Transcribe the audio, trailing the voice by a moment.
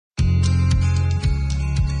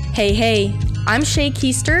Hey, I'm Shay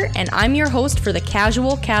Keister, and I'm your host for the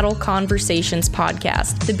Casual Cattle Conversations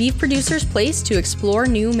podcast, the beef producer's place to explore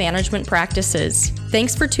new management practices.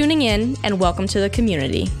 Thanks for tuning in, and welcome to the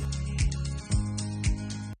community.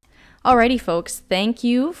 Alrighty, folks, thank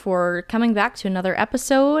you for coming back to another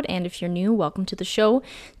episode, and if you're new, welcome to the show.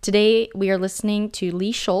 Today, we are listening to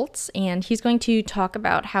Lee Schulz, and he's going to talk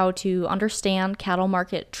about how to understand cattle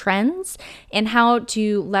market trends and how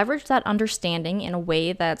to leverage that understanding in a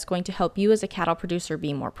way that's going to help you as a cattle producer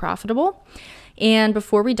be more profitable. And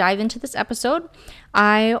before we dive into this episode,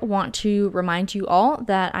 I want to remind you all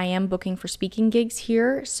that I am booking for speaking gigs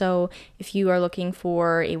here. So if you are looking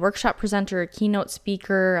for a workshop presenter, a keynote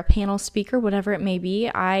speaker, a panel speaker, whatever it may be,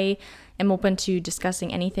 I am open to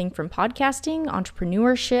discussing anything from podcasting,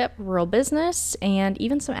 entrepreneurship, rural business, and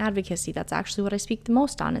even some advocacy. That's actually what I speak the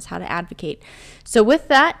most on, is how to advocate. So with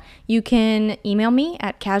that, you can email me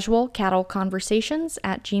at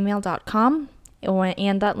casualcattleconversations@gmail.com.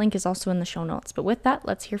 And that link is also in the show notes. But with that,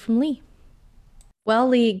 let's hear from Lee. Well,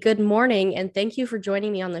 Lee, good morning, and thank you for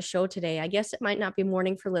joining me on the show today. I guess it might not be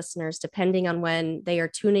morning for listeners, depending on when they are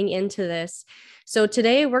tuning into this. So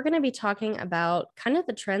today we're going to be talking about kind of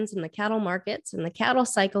the trends in the cattle markets and the cattle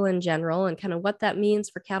cycle in general, and kind of what that means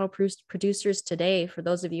for cattle producers today, for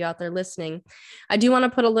those of you out there listening. I do want to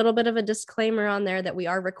put a little bit of a disclaimer on there that we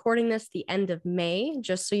are recording this the end of May,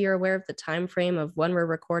 just so you're aware of the time frame of when we're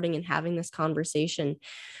recording and having this conversation.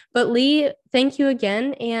 But Lee, thank you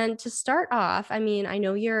again. And to start off, I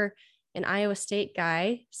know you're an Iowa State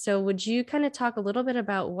guy. So would you kind of talk a little bit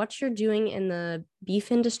about what you're doing in the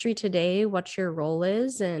beef industry today, what your role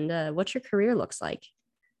is, and what your career looks like?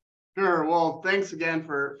 Sure. Well, thanks again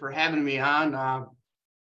for having me on.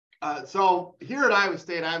 So here at Iowa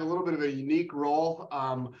State, I have a little bit of a unique role.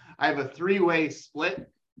 I have a three-way split.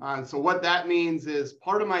 So what that means is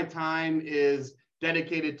part of my time is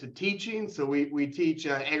dedicated to teaching. So we teach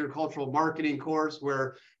an agricultural marketing course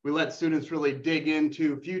where we let students really dig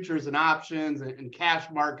into futures and options and cash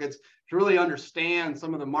markets to really understand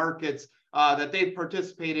some of the markets that they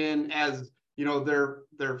participate in, as you know,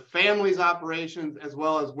 their family's operations, as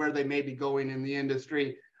well as where they may be going in the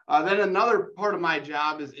industry. Then another part of my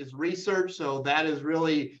job is research. So that is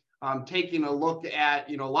really taking a look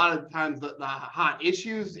at, a lot of times the hot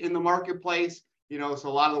issues in the marketplace. So a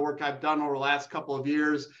lot of the work I've done over the last couple of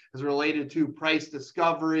years is related to price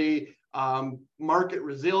discovery, market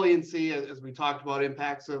resiliency, as we talked about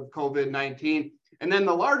impacts of COVID-19. And then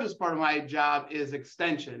the largest part of my job is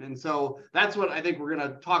extension. And so that's what I think we're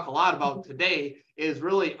going to talk a lot about today, is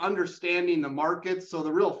really understanding the markets. So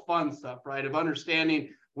the real fun stuff, right, of understanding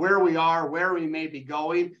where we are, where we may be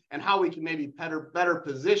going, and how we can maybe better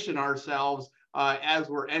position ourselves as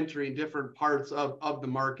we're entering different parts of the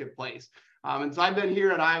marketplace. And so I've been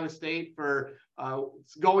here at Iowa State for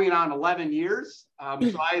going on 11 years.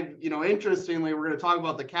 So interestingly, we're going to talk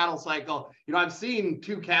about the cattle cycle. I've seen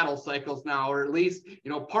two cattle cycles now, or at least,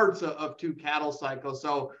 parts of two cattle cycles.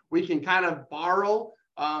 So we can kind of borrow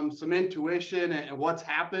some intuition and what's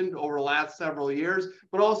happened over the last several years,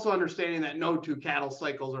 but also understanding that no two cattle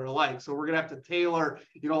cycles are alike. So we're going to have to tailor,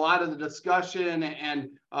 a lot of the discussion and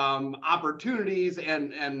opportunities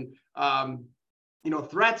and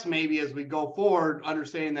threats maybe as we go forward,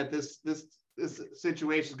 understanding that this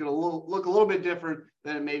situation is going to look a little bit different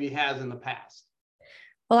than it maybe has in the past.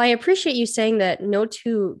 Well, I appreciate you saying that no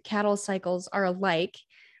two cattle cycles are alike,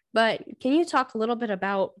 but can you talk a little bit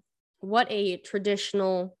about what a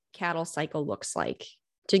traditional cattle cycle looks like,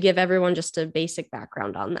 to give everyone just a basic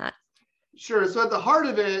background on that? Sure. So at the heart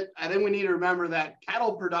of it, I think we need to remember that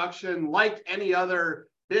cattle production, like any other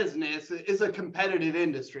business, is a competitive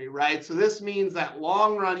industry, right? So this means that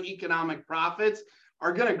long-run economic profits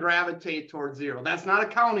are going to gravitate towards zero. That's not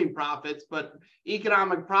accounting profits, but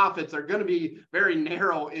economic profits are going to be very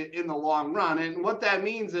narrow in the long run. And what that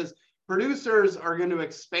means is producers are going to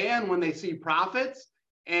expand when they see profits.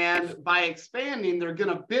 And by expanding, they're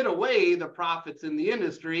going to bid away the profits in the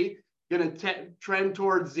industry, going to trend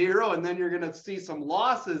towards zero. And then you're going to see some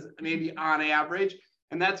losses, maybe on average.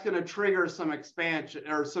 And that's going to trigger some expansion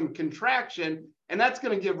or some contraction. And that's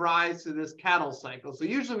going to give rise to this cattle cycle. So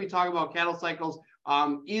usually we talk about cattle cycles,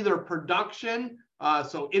 either production,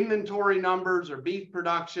 so inventory numbers or beef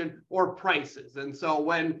production, or prices. And so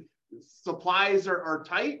when supplies are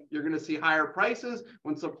tight, you're going to see higher prices.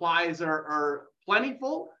 When supplies are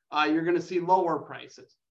plentiful, you're going to see lower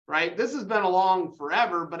prices, right? This has been along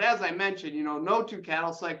forever, but as I mentioned, no two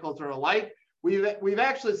cattle cycles are alike. We've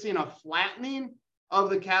actually seen a flattening of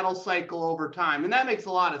the cattle cycle over time, and that makes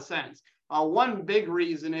a lot of sense. One big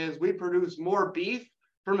reason is we produce more beef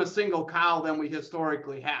from a single cow than we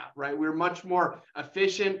historically have, right? We're much more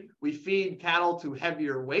efficient. We feed cattle to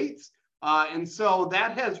heavier weights. And so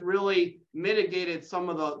that has really mitigated some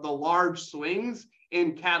of the large swings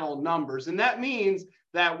in cattle numbers. And that means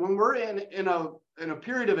that when we're in a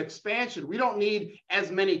period of expansion, we don't need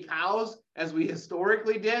as many cows as we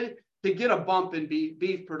historically did to get a bump in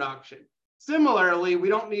beef production. Similarly, we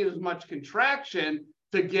don't need as much contraction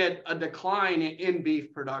to get a decline in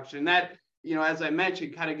beef production. That, as I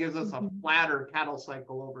mentioned, kind of gives us a flatter cattle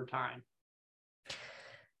cycle over time.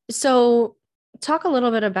 So talk a little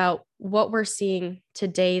bit about what we're seeing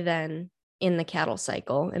today then in the cattle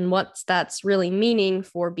cycle and what that's really meaning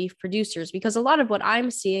for beef producers, because a lot of what I'm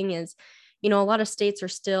seeing is, a lot of states are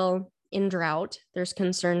still in drought. There's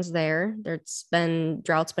concerns there. Droughts been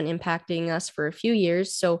impacting us for a few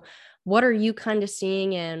years. So what are you kind of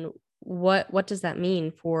seeing, and what does that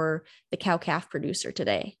mean for the cow-calf producer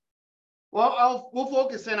today? Well, we'll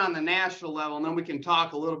focus in on the national level, and then we can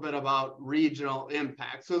talk a little bit about regional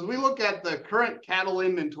impact. So as we look at the current cattle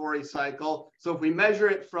inventory cycle, so if we measure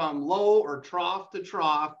it from low or trough to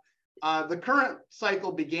trough, the current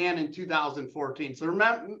cycle began in 2014.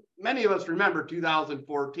 So many of us remember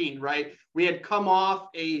 2014, right? We had come off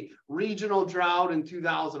a regional drought in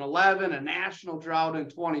 2011, a national drought in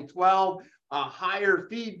 2012, higher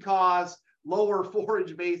feed costs, lower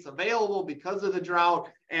forage base available because of the drought,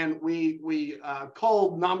 and we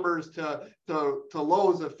culled numbers to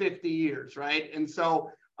lows of 50 years, right? And so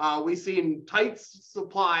we seen tight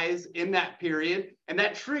supplies in that period, and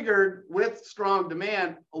that triggered, with strong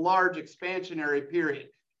demand, a large expansionary period.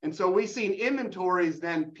 And so we've seen inventories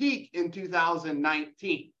then peak in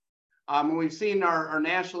 2019. And we've seen our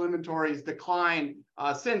national inventories decline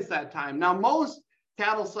since that time. Now, most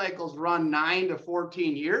cattle cycles run 9 to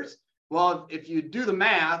 14 years. Well, if you do the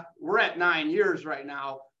math, we're at 9 years right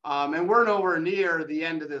now, and we're nowhere near the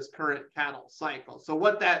end of this current cattle cycle. So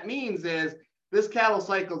what that means is this cattle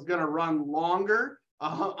cycle is going to run longer,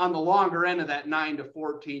 on the longer end of that 9 to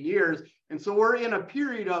 14 years. And so we're in a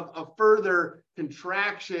period of further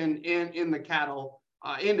contraction in the cattle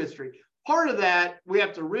industry. Part of that, we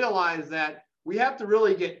have to realize that we have to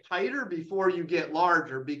really get tighter before you get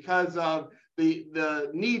larger, because of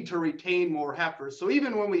the need to retain more heifers. So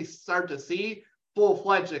even when we start to see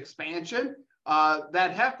full-fledged expansion,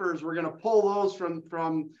 that heifers, we're going to pull those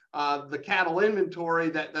from the cattle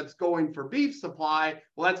inventory that's going for beef supply.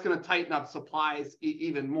 Well, that's going to tighten up supplies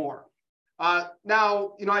even more.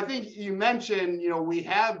 Now, I think you mentioned, we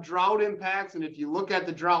have drought impacts. And if you look at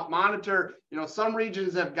the drought monitor, some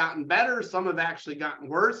regions have gotten better, some have actually gotten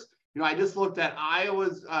worse. I just looked at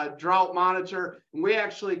Iowa's drought monitor, and we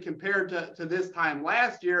actually, compared to this time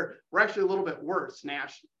last year, we're actually a little bit worse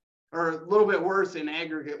nationally, or a little bit worse in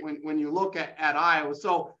aggregate when you look at Iowa.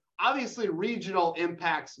 So obviously regional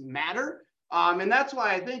impacts matter. And that's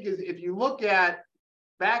why I think is, if you look at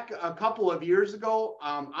back a couple of years ago,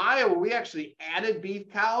 Iowa, we actually added beef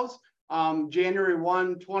cows January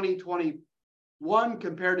 1, 2021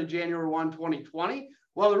 compared to January 1, 2020.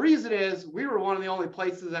 Well, the reason is we were one of the only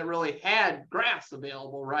places that really had grass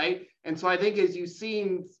available, right? And so I think as you've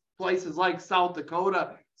seen places like South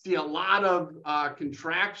Dakota see a lot of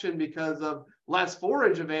contraction because of less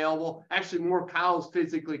forage available, actually more cows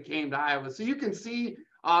physically came to Iowa. So you can see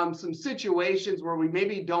some situations where we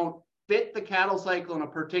maybe don't fit the cattle cycle in a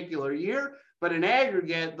particular year, but in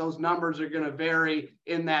aggregate, those numbers are going to vary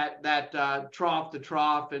in that trough to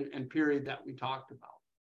trough and period that we talked about.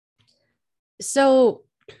 So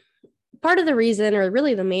part of the reason, or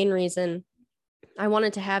really the main reason, I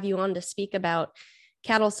wanted to have you on to speak about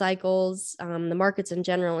cattle cycles, the markets in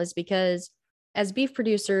general, is because as beef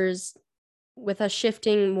producers, with us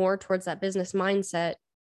shifting more towards that business mindset,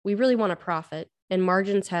 we really want to profit, and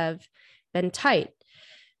margins have been tight.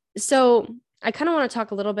 So I kind of want to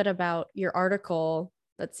talk a little bit about your article.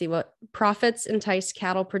 Let's see, what profits entice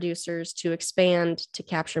cattle producers to expand to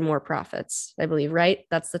capture more profits, I believe, right?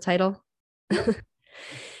 That's the title.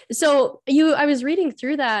 So I was reading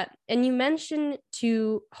through that, and you mentioned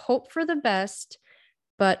to hope for the best,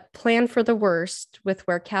 but plan for the worst with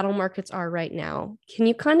where cattle markets are right now. Can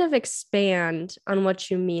you kind of expand on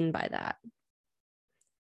what you mean by that?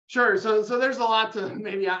 Sure. So there's a lot to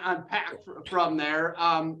maybe unpack from there.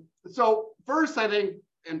 So first, I think,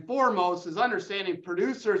 and foremost, is understanding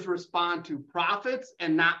producers respond to profits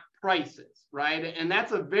and not prices, right? And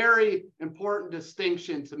that's a very important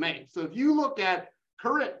distinction to make. So if you look at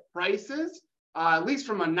current prices, at least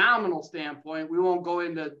from a nominal standpoint, we won't go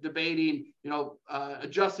into debating,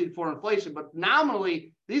 adjusting for inflation, but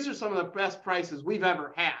nominally, these are some of the best prices we've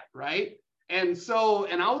ever had, right? And so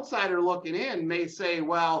an outsider looking in may say,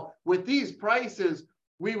 well, with these prices,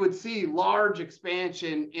 we would see large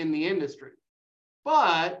expansion in the industry.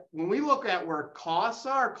 But when we look at where costs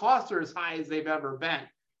are as high as they've ever been.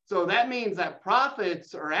 So that means that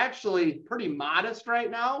profits are actually pretty modest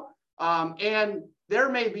right now. And there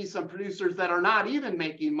may be some producers that are not even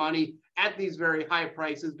making money at these very high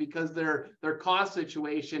prices because their cost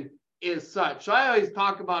situation is such. So I always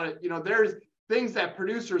talk about it, there's things that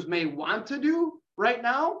producers may want to do right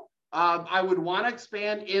now. I would want to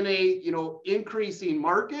expand in a, increasing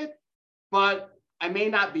market, but I may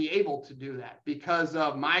not be able to do that because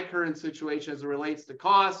of my current situation as it relates to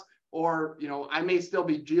costs, or, I may still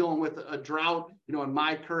be dealing with a drought, in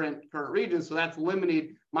my current region. So that's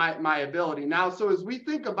limiting my ability now. So as we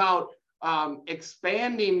think about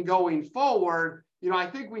expanding going forward, I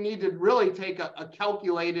think we need to really take a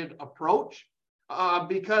calculated approach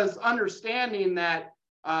because understanding that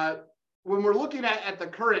when we're looking at the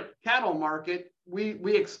current cattle market,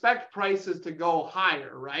 we expect prices to go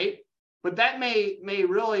higher, right? But that may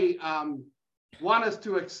really want us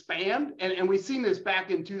to expand. And we've seen this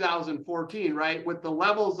back in 2014, right? With the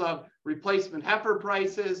levels of replacement heifer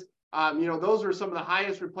prices, those are some of the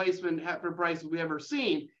highest replacement heifer prices we ever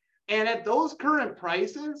seen. And at those current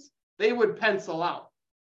prices, they would pencil out.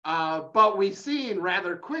 But we've seen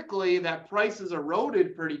rather quickly that prices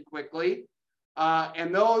eroded pretty quickly.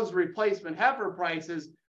 And those replacement heifer prices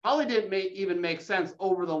probably didn't even make sense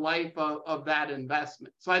over the life of that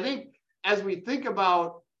investment. So I think as we think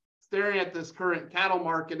about staring at this current cattle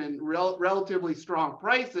market and relatively strong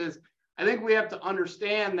prices, I think we have to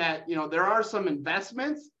understand that, there are some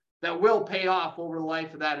investments that will pay off over the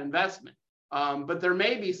life of that investment. But there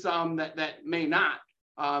may be some that may not,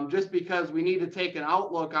 just because we need to take an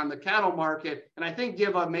outlook on the cattle market. And I think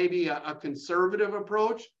give maybe a conservative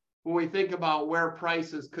approach when we think about where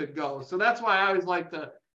prices could go. So that's why I always like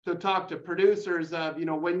to talk to producers of,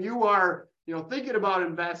 when you are, thinking about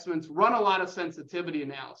investments, run a lot of sensitivity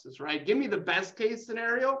analysis, right? Give me the best case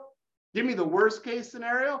scenario, give me the worst case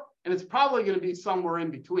scenario, and it's probably going to be somewhere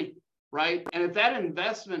in between, right? And if that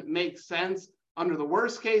investment makes sense under the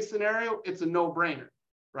worst case scenario, it's a no-brainer,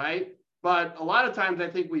 right? But a lot of times I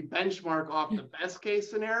think we benchmark off the best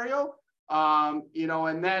case scenario,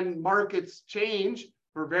 and then markets change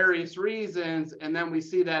for various reasons, and then we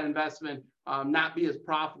see that investment not be as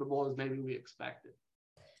profitable as maybe we expected.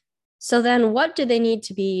 So then what do they need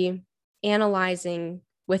to be analyzing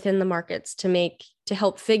within the markets to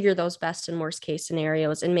help figure those best and worst case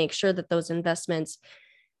scenarios and make sure that those investments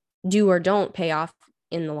do or don't pay off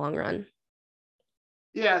in the long run?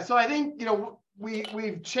 Yeah, so I think,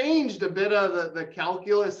 we've changed a bit of the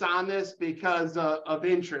calculus on this because of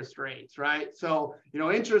interest rates, right? So,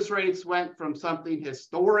 interest rates went from something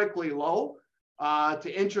historically low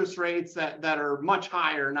to interest rates that are much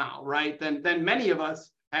higher now, right? Than many of us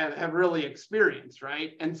have really experienced,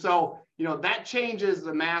 right? And so, that changes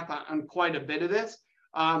the math on quite a bit of this.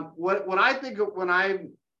 What I think of when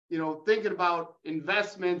I'm, thinking about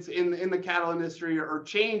investments in the cattle industry or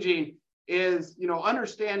changing is,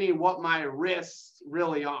 understanding what my risks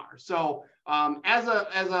really are. So as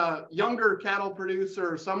a younger cattle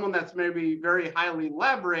producer or someone that's maybe very highly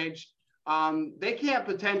leveraged, they can't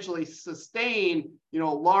potentially sustain,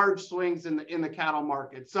 large swings in the cattle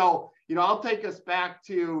market. So, I'll take us back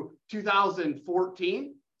to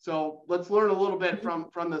 2014. So let's learn a little bit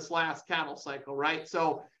from this last cattle cycle, right?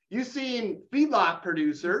 So you've seen feedlot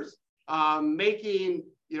producers making,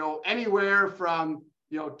 anywhere from,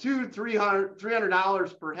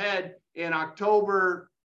 $200-$300 per head in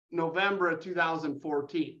October, November of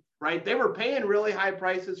 2014, right? They were paying really high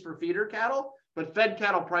prices for feeder cattle, but fed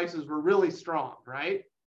cattle prices were really strong, right?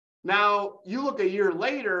 Now, you look a year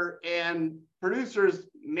later and producers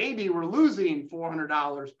maybe were losing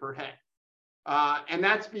 $400 per head. And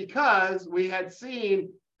that's because we had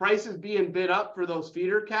seen prices being bid up for those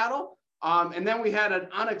feeder cattle. And then we had an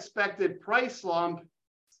unexpected price slump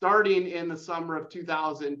starting in the summer of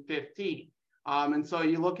 2015. And so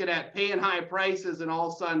you're looking at paying high prices and all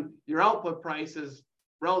of a sudden your output prices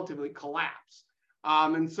relatively collapse.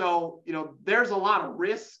 And so, there's a lot of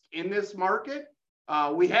risk in this market.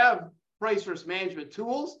 We have price risk management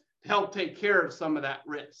tools to help take care of some of that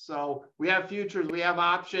risk. So we have futures, we have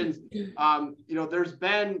options. There's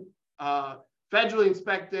been federally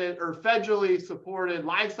inspected or federally supported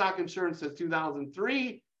livestock insurance since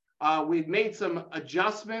 2003. We've made some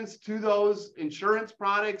adjustments to those insurance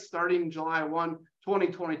products starting July 1,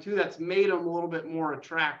 2022. That's made them a little bit more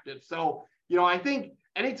attractive. So, I think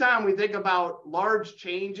anytime we think about large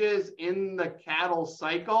changes in the cattle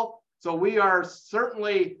cycle, so we are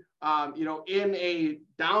certainly, in a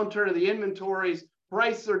downturn of the inventories.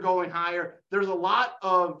 prices are going higher. There's a lot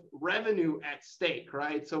of revenue at stake,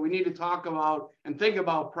 right? So we need to talk about and think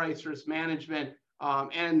about price risk management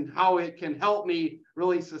and how it can help me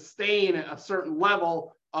really sustain a certain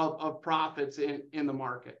level of profits in the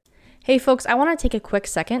market. Hey folks, I want to take a quick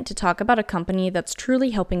second to talk about a company that's truly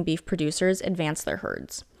helping beef producers advance their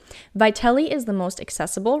herds. Vitelli is the most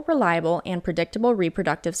accessible, reliable, and predictable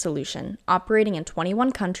reproductive solution. Operating in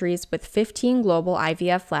 21 countries with 15 global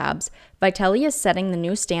IVF labs, Vitelli is setting the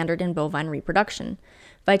new standard in bovine reproduction.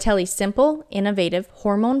 Vitelli's simple, innovative,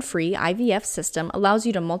 hormone-free IVF system allows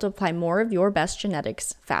you to multiply more of your best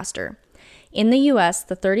genetics faster. In the US,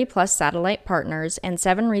 the 30-plus satellite partners and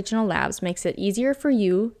 7 regional labs makes it easier for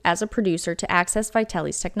you as a producer to access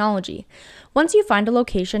Vitelli's technology. Once you find a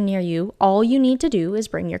location near you, all you need to do is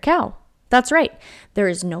bring your cow. That's right, there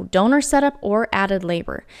is no donor setup or added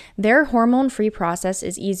labor. Their hormone-free process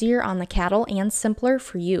is easier on the cattle and simpler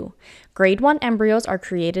for you. Grade 1 embryos are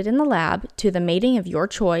created in the lab to the mating of your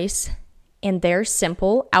choice, and their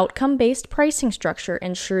simple, outcome-based pricing structure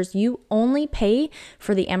ensures you only pay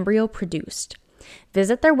for the embryo produced.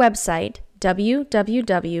 Visit their website,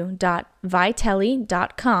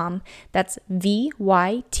 www.vitelli.com, that's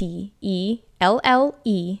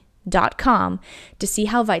VYTELLE.com, to see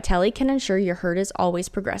how Vitelli can ensure your herd is always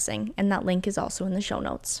progressing, and that link is also in the show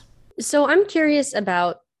notes. So I'm curious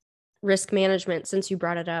about risk management since you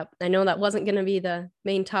brought it up. I know that wasn't going to be the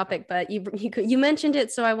main topic, but you mentioned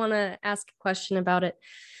it, so I want to ask a question about it.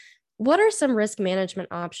 What are some risk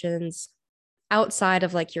management options outside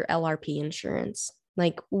of like your LRP insurance?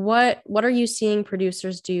 Like what are you seeing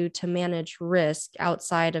producers do to manage risk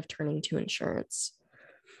outside of turning to insurance?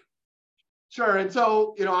 Sure. And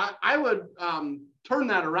so, I would turn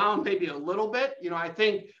that around maybe a little bit. I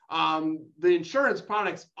think the insurance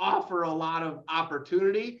products offer a lot of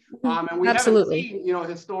opportunity. And we Absolutely. haven't seen,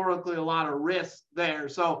 historically a lot of risk there.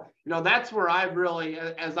 So, that's where I've really,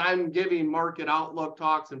 as I'm giving market outlook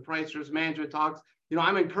talks and price risk management talks,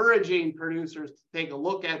 I'm encouraging producers to take a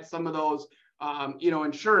look at some of those,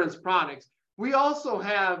 insurance products. We also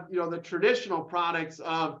have, the traditional products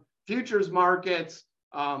of futures markets,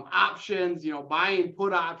 options, buying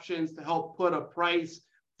put options to help put a price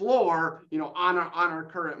floor, on our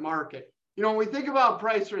current market. When we think about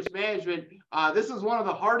price risk management, this is one of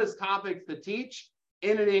the hardest topics to teach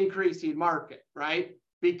in an increasing market, right?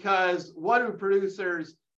 Because what do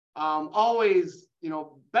producers always,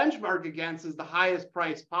 benchmark against is the highest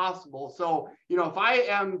price possible. So, if I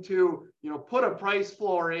am to, put a price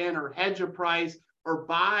floor in or hedge a price or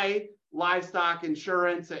buy livestock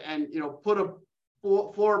insurance and, put a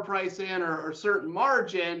floor price in or certain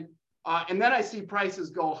margin, and then I see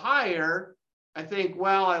prices go higher, I think,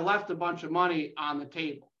 well, I left a bunch of money on the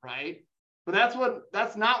table, right? But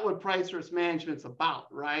that's not what price risk management's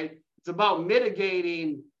about, right? It's about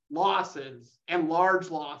mitigating losses and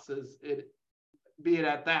large losses, be it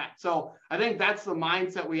at that. So I think that's the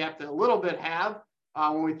mindset we have to a little bit have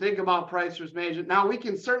when we think about price risk management. Now we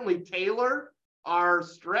can certainly tailor our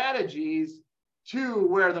strategies to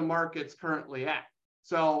where the market's currently at.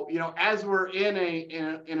 So, as we're in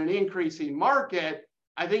an increasing market,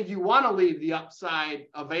 I think you want to leave the upside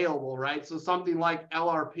available, right? So something like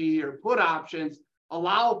LRP or put options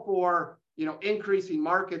allow for, increasing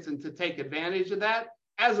markets and to take advantage of that,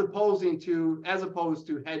 as opposed to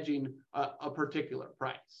hedging a particular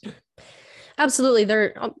price. Absolutely.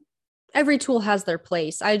 Every tool has their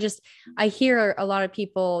place. I hear a lot of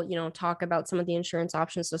people, talk about some of the insurance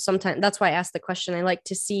options. So sometimes that's why I ask the question. I like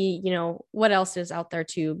to see, what else is out there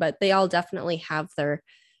too, but they all definitely have their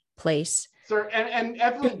place. Sure. And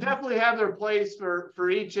definitely have their place for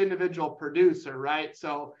each individual producer, right?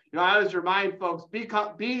 So, I always remind folks, be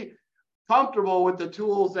comfortable with the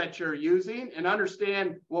tools that you're using and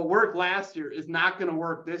understand what worked last year is not going to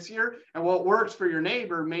work this year. And what works for your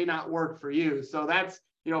neighbor may not work for you. So that's,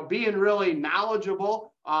 being really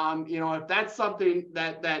knowledgeable. If that's something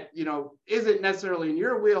that isn't necessarily in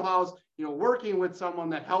your wheelhouse, working with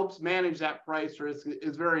someone that helps manage that price risk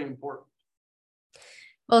is very important.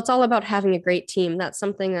 Well, it's all about having a great team. That's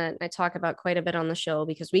something that I talk about quite a bit on the show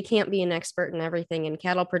because we can't be an expert in everything. And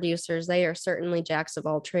cattle producers, they are certainly jacks of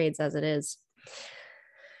all trades as it is.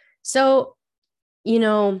 So, we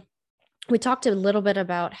talked a little bit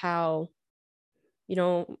about how,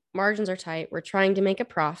 margins are tight. We're trying to make a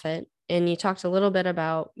profit. And you talked a little bit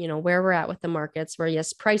about, where we're at with the markets where,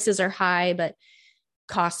 yes, prices are high, but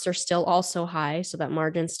costs are still also high. So that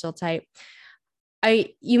margin's still tight.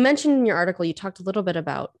 You mentioned in your article, you talked a little bit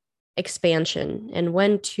about expansion and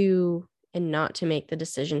when to and not to make the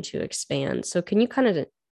decision to expand. So can you kind of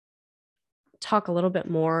talk a little bit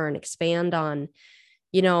more and expand on,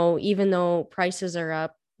 even though prices are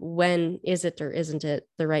up, when is it or isn't it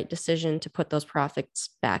the right decision to put those profits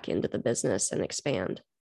back into the business and expand?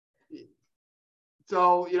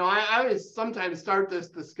 So, I always sometimes start this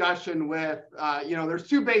discussion with, there's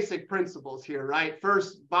two basic principles here, right?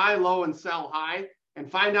 First, buy low and sell high, and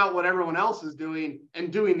find out what everyone else is doing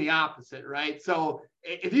and doing the opposite, right? So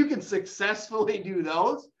if you can successfully do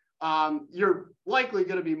those, you're likely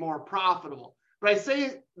going to be more profitable. But I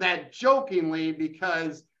say that jokingly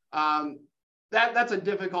because that's a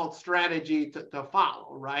difficult strategy to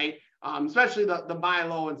follow, right? Especially the buy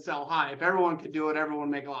low and sell high. If everyone could do it, everyone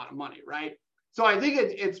would make a lot of money, right? So I think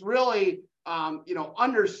it's really,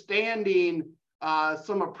 understanding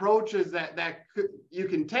some approaches that you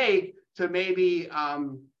can take to maybe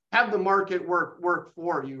have the market work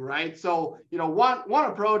for you, right? So, one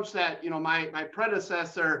approach that, my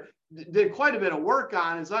predecessor did quite a bit of work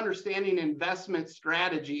on is understanding investment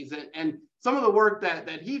strategies. And some of the work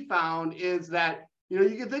that he found is that,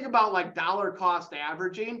 you can think about like dollar cost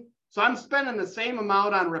averaging. So I'm spending the same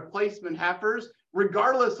amount on replacement heifers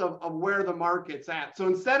regardless of where the market's at. So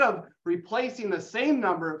instead of replacing the same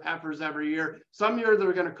number of heifers every year, some years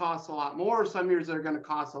they're going to cost a lot more, some years they're going to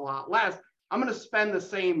cost a lot less. I'm going to spend the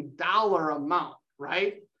same dollar amount,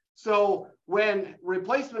 right? So when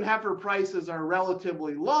replacement heifer prices are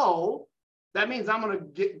relatively low, that means I'm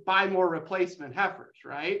going to buy more replacement heifers,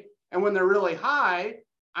 right? And when they're really high,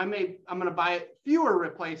 I'm going to buy fewer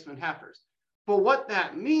replacement heifers. But what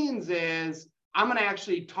that means is I'm going to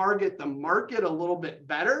actually target the market a little bit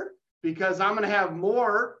better because I'm going to have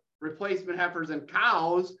more replacement heifers and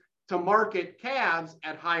cows to market calves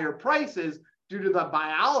at higher prices due to the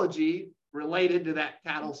biology related to that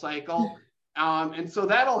cattle cycle. And so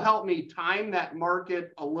that'll help me time that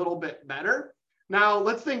market a little bit better. Now,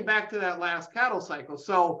 let's think back to that last cattle cycle.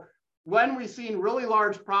 So when we've seen really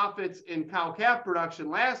large profits in cow-calf production,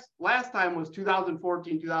 last time was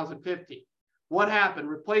 2014, 2015. What happened?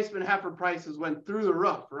 Replacement heifer prices went through the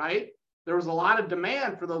roof, right? There was a lot of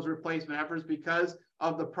demand for those replacement heifers because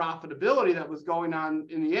of the profitability that was going on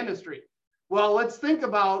in the industry. Well, let's think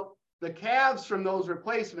about the calves from those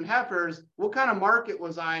replacement heifers. What kind of market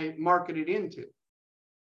was I marketed into?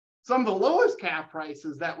 Some of the lowest calf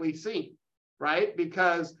prices that we've seen, right?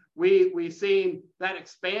 Because we've seen that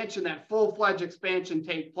expansion, that full-fledged expansion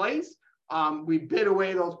take place. We bid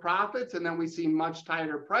away those profits, and then we see much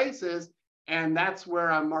tighter prices. And that's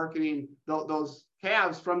where I'm marketing those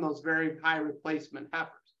calves from those very high replacement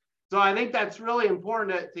heifers. So I think that's really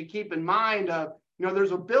important to keep in mind of,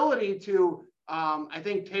 there's ability to, I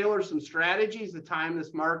think, tailor some strategies to time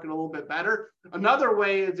this market a little bit better. Another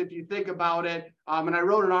way is if you think about it, and I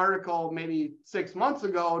wrote an article maybe 6 months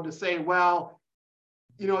ago to say, well,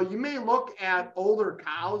 you may look at older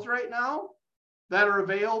cows right now that are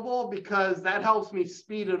available because that helps me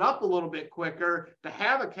speed it up a little bit quicker to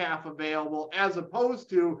have a calf available as opposed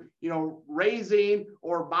to, raising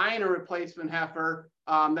or buying a replacement heifer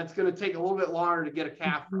that's going to take a little bit longer to get a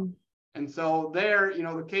calf from. And so there,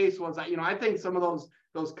 the case was that, I think some of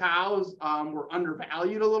those cows were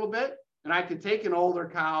undervalued a little bit, and I could take an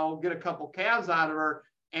older cow, get a couple calves out of her,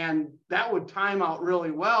 and that would time out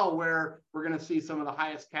really well where we're going to see some of the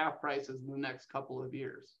highest calf prices in the next couple of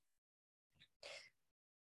years.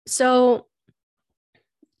 So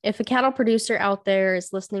if a cattle producer out there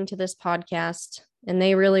is listening to this podcast and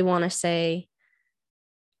they really want to say,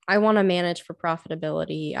 I want to manage for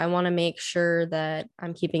profitability, I want to make sure that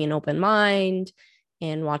I'm keeping an open mind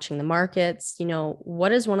and watching the markets,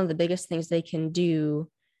 what is one of the biggest things they can do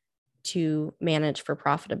to manage for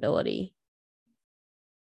profitability?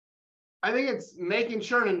 I think it's making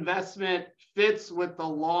sure an investment fits with the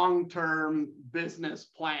long-term business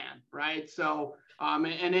plan, right? So, and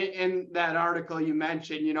in that article you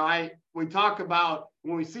mentioned, we talk about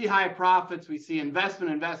when we see high profits, we see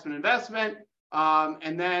investment.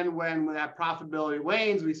 And then when that profitability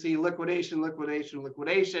wanes, we see liquidation.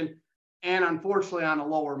 And unfortunately on a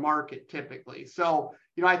lower market typically. So,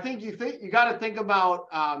 I think you got to think about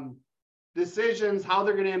decisions, how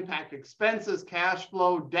they're going to impact expenses, cash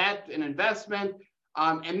flow, debt, and investment,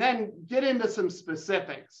 and then get into some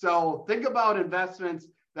specifics. So think about investments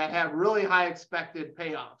that have really high expected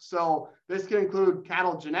payoffs. So this can include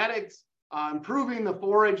cattle genetics, improving the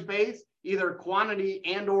forage base, either quantity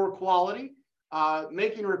and or quality,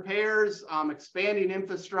 making repairs, expanding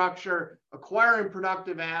infrastructure, acquiring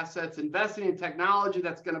productive assets, investing in technology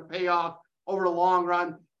that's going to pay off over the long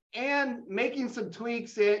run, and making some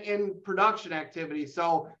tweaks in production activity.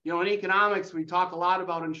 So, in economics, we talk a lot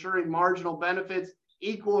about ensuring marginal benefits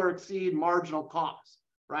equal or exceed marginal costs,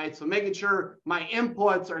 right? So making sure my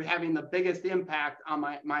inputs are having the biggest impact on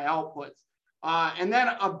my outputs. And then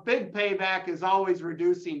a big payback is always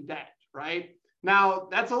reducing debt, right? Now,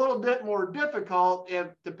 that's a little bit more difficult if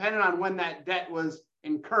depending on when that debt was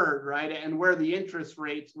incurred, right? And where the interest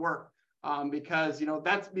rates were. Because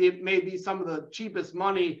that's maybe some of the cheapest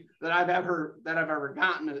money that I've ever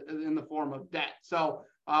gotten in the form of debt. So,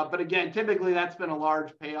 but again, typically that's been a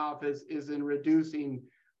large payoff is in reducing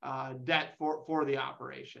debt for the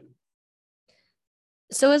operation.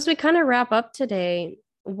 So as we kind of wrap up today,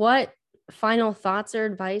 what final thoughts or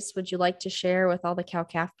advice would you like to share with all the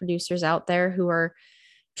cow-calf producers out there who are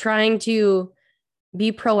trying to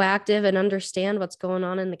be proactive and understand what's going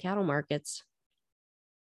on in the cattle markets?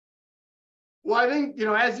 Well, I think,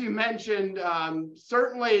 as you mentioned,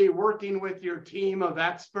 certainly working with your team of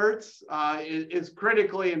experts is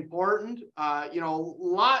critically important. A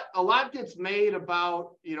lot gets made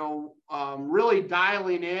about, really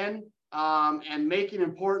dialing in and making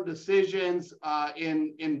important decisions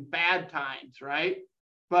in bad times, right?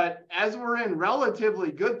 But as we're in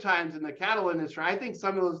relatively good times in the cattle industry, I think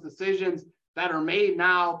some of those decisions that are made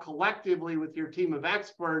now collectively with your team of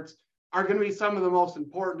experts are going to be some of the most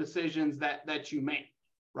important decisions that you make,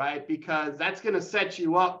 right? Because that's going to set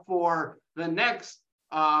you up for the next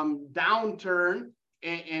downturn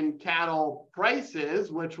in cattle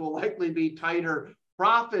prices, which will likely be tighter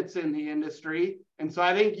profits in the industry. And so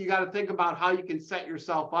I think you got to think about how you can set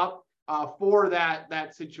yourself up for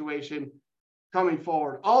that situation coming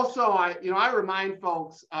forward. Also, I remind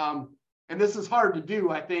folks, and this is hard to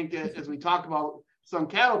do, I think, as we talk about some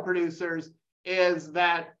cattle producers, is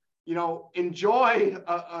that enjoy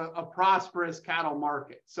a prosperous cattle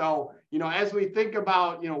market. So, as we think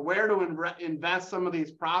about, where to invest some of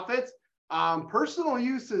these profits, personal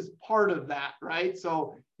use is part of that, right?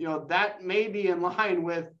 So, that may be in line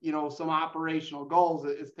with, some operational goals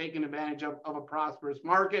is taking advantage of a prosperous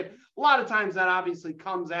market. A lot of times that obviously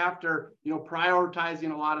comes after,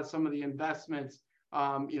 prioritizing a lot of some of the investments,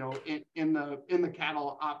 in the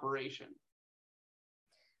cattle operation.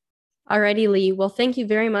 Alrighty, Lee. Well, thank you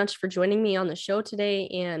very much for joining me on the show today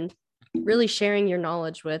and really sharing your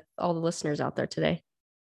knowledge with all the listeners out there today.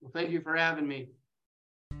 Well, thank you for having me.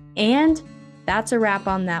 And that's a wrap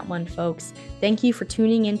on that one, folks. Thank you for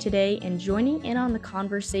tuning in today and joining in on the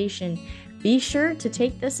conversation. Be sure to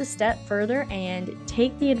take this a step further and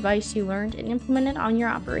take the advice you learned and implement it on your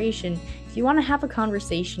operation. If you want to have a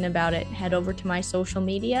conversation about it, head over to my social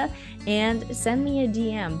media and send me a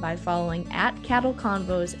DM by following @Cattle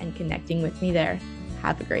Convos and connecting with me there.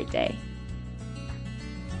 Have a great day.